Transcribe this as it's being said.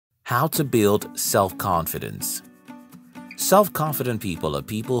How to build self-confidence. Self-confident people are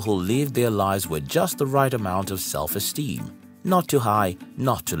people who live their lives with just the right amount of self-esteem, not too high,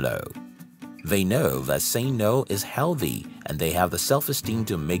 not too low. They know that saying no is healthy and they have the self-esteem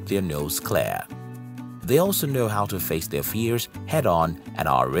to make their no's clear. They also know how to face their fears head-on and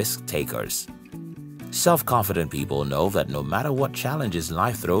are risk takers. Self-confident people know that no matter what challenges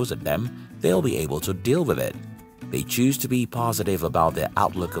life throws at them, they'll be able to deal with it. They choose to be positive about their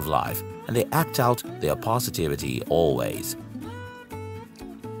outlook of life and they act out their positivity always.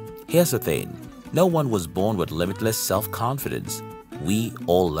 Here's the thing, no one was born with limitless self-confidence. We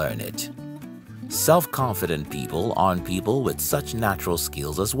all learn it. Self-confident people aren't people with such natural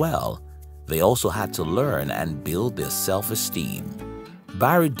skills as well. They also had to learn and build their self-esteem.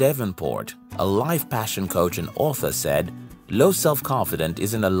 Barry Davenport, a life passion coach and author, said, "Low self-confidence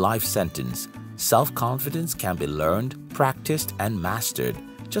isn't a life sentence. Self-confidence can be learned, practiced, and mastered,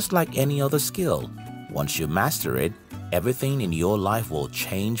 just like any other skill. Once you master it, everything in your life will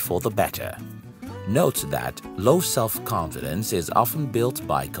change for the better." Note that low self-confidence is often built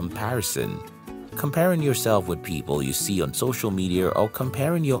by comparison. Comparing yourself with people you see on social media or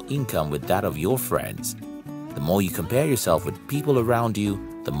comparing your income with that of your friends. The more you compare yourself with people around you,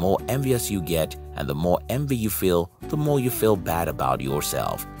 the more envious you get, and the more envy you feel, the more you feel bad about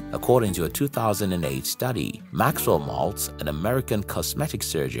yourself. According to a 2008 study, Maxwell Maltz, an American cosmetic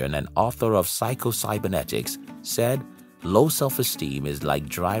surgeon and author of Psycho-Cybernetics, said, "Low self-esteem is like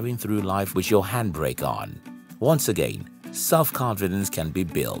driving through life with your handbrake on." Once again, self-confidence can be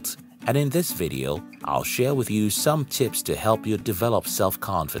built. And in this video, I'll share with you some tips to help you develop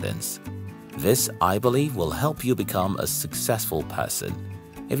self-confidence. This, I believe, will help you become a successful person.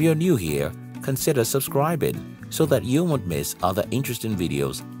 If you're new here, consider subscribing so that you won't miss other interesting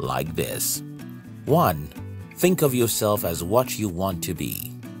videos like this. 1. Think of yourself as what you want to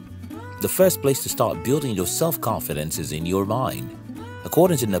be. The first place to start building your self-confidence is in your mind.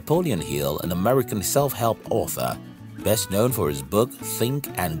 According to Napoleon Hill, an American self-help author, best known for his book Think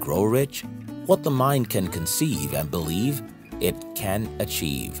and Grow Rich, what the mind can conceive and believe, it can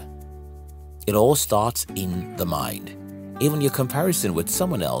achieve. It all starts in the mind. Even your comparison with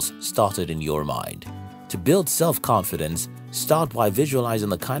someone else started in your mind. To build self-confidence, start by visualizing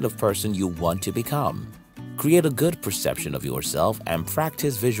the kind of person you want to become. Create a good perception of yourself and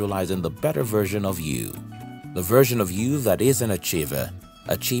practice visualizing the better version of you. The version of you that is an achiever,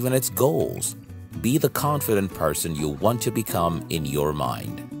 achieving its goals. Be the confident person you want to become in your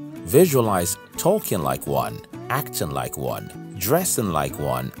mind. Visualize talking like one, acting like one, dressing like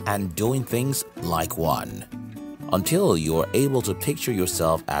one, and doing things like one. Until you are able to picture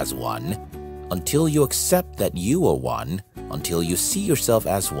yourself as one, until you accept that you are one, until you see yourself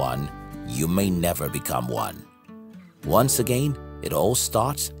as one, you may never become one. Once again, it all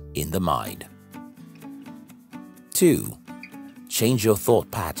starts in the mind. 2. Change your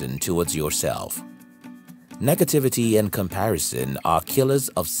thought pattern towards yourself. Negativity and comparison are killers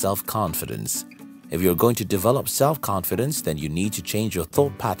of self-confidence. If you're going to develop self-confidence, then you need to change your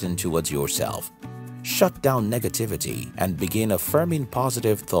thought pattern towards yourself. Shut down negativity and begin affirming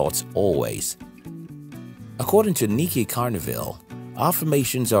positive thoughts always. According to Nikki Carnevale,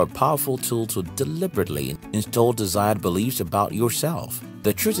 affirmations are a powerful tool to deliberately install desired beliefs about yourself.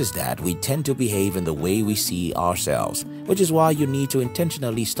 The truth is that we tend to behave in the way we see ourselves, which is why you need to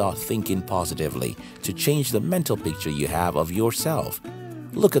intentionally start thinking positively to change the mental picture you have of yourself.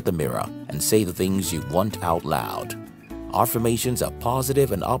 Look at the mirror and say the things you want out loud. Affirmations are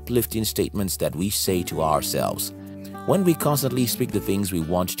positive and uplifting statements that we say to ourselves. When we constantly speak the things we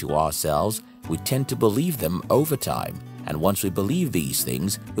want to ourselves, we tend to believe them over time, and once we believe these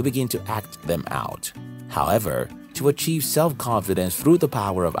things, we begin to act them out. However, to achieve self-confidence through the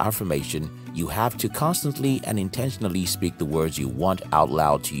power of affirmation, you have to constantly and intentionally speak the words you want out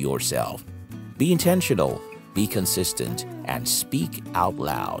loud to yourself. Be intentional, be consistent, and speak out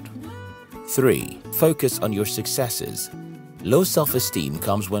loud. 3. Focus on your successes. Low self-esteem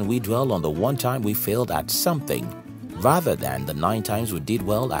comes when we dwell on the one time we failed at something, rather than the 9 times we did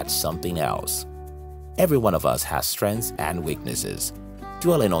well at something else. Every one of us has strengths and weaknesses.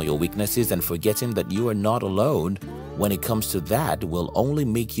 Dwelling on your weaknesses and forgetting that you are not alone when it comes to that will only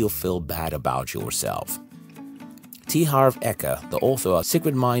make you feel bad about yourself. T. Harv Eker, the author of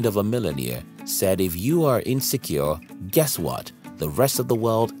Secret Mind of a Millionaire, said if you are insecure, guess what? The rest of the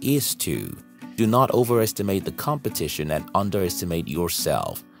world is too. Do not overestimate the competition and underestimate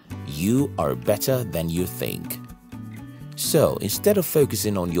yourself. You are better than you think. So instead of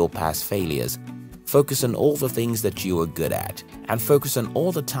focusing on your past failures, focus on all the things that you are good at and focus on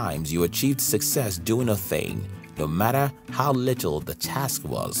all the times you achieved success doing a thing. no matter how little the task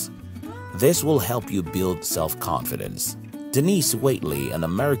was. This will help you build self-confidence. Denise Waitley, an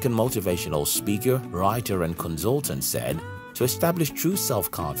American motivational speaker, writer, and consultant, said, "To establish true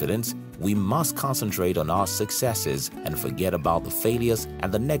self-confidence, we must concentrate on our successes and forget about the failures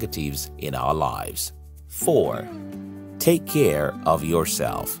and the negatives in our lives." 4. Take care of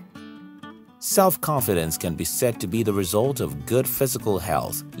yourself. Self-confidence can be said to be the result of good physical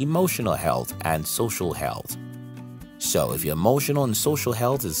health, emotional health, and social health. So if your emotional and social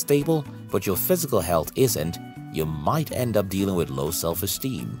health is stable, but your physical health isn't, you might end up dealing with low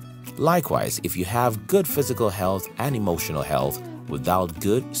self-esteem. Likewise, if you have good physical health and emotional health without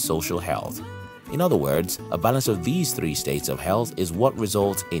good social health. In other words, a balance of these three states of health is what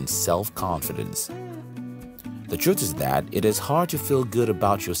results in self-confidence. The truth is that it is hard to feel good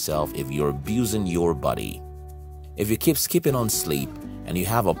about yourself if you're abusing your body. If you keep skipping on sleep and you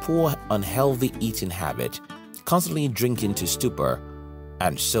have a poor, unhealthy eating habit, constantly drinking to stupor,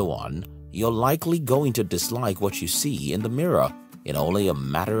 and so on, you're likely going to dislike what you see in the mirror in only a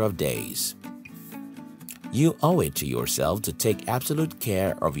matter of days. You owe it to yourself to take absolute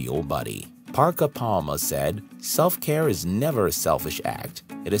care of your body. Parker Palmer said, "Self-care is never a selfish act.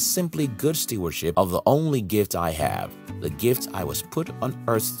 It is simply good stewardship of the only gift I have, the gift I was put on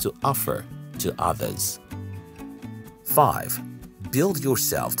earth to offer to others." 5. Build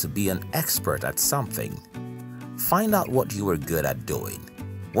yourself to be an expert at something. Find out what you are good at doing.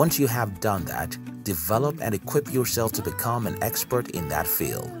 Once you have done that, develop and equip yourself to become an expert in that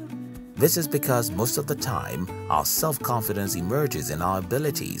field. This is because most of the time, our self-confidence emerges in our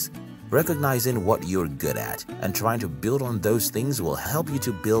abilities. Recognizing what you're good at and trying to build on those things will help you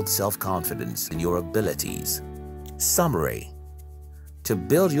to build self-confidence in your abilities. Summary: to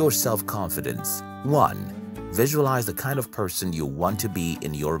build your self-confidence, 1. Visualize the kind of person you want to be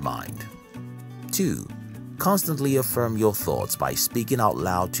in your mind. 2. Constantly affirm your thoughts by speaking out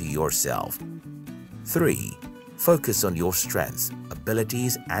loud to yourself. 3. Focus on your strengths,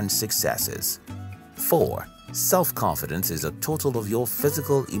 abilities, and successes. 4. Self-confidence is a total of your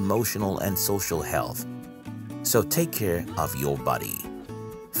physical, emotional, and social health. So take care of your body.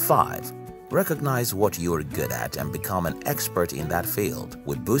 5. Recognize what you are good at and become an expert in that field.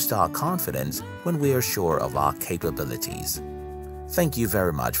 We boost our confidence when we are sure of our capabilities. Thank you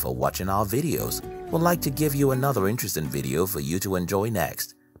very much for watching our videos. We'd like to give you another interesting video for you to enjoy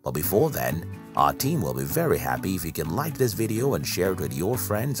next. But before then, our team will be very happy if you can like this video and share it with your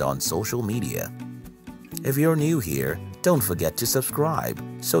friends on social media. If you're new here, don't forget to subscribe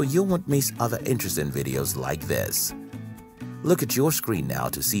so you won't miss other interesting videos like this. Look at your screen now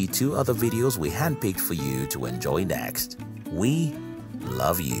to see 2 other videos we handpicked for you to enjoy next. We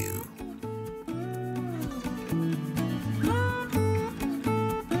love you.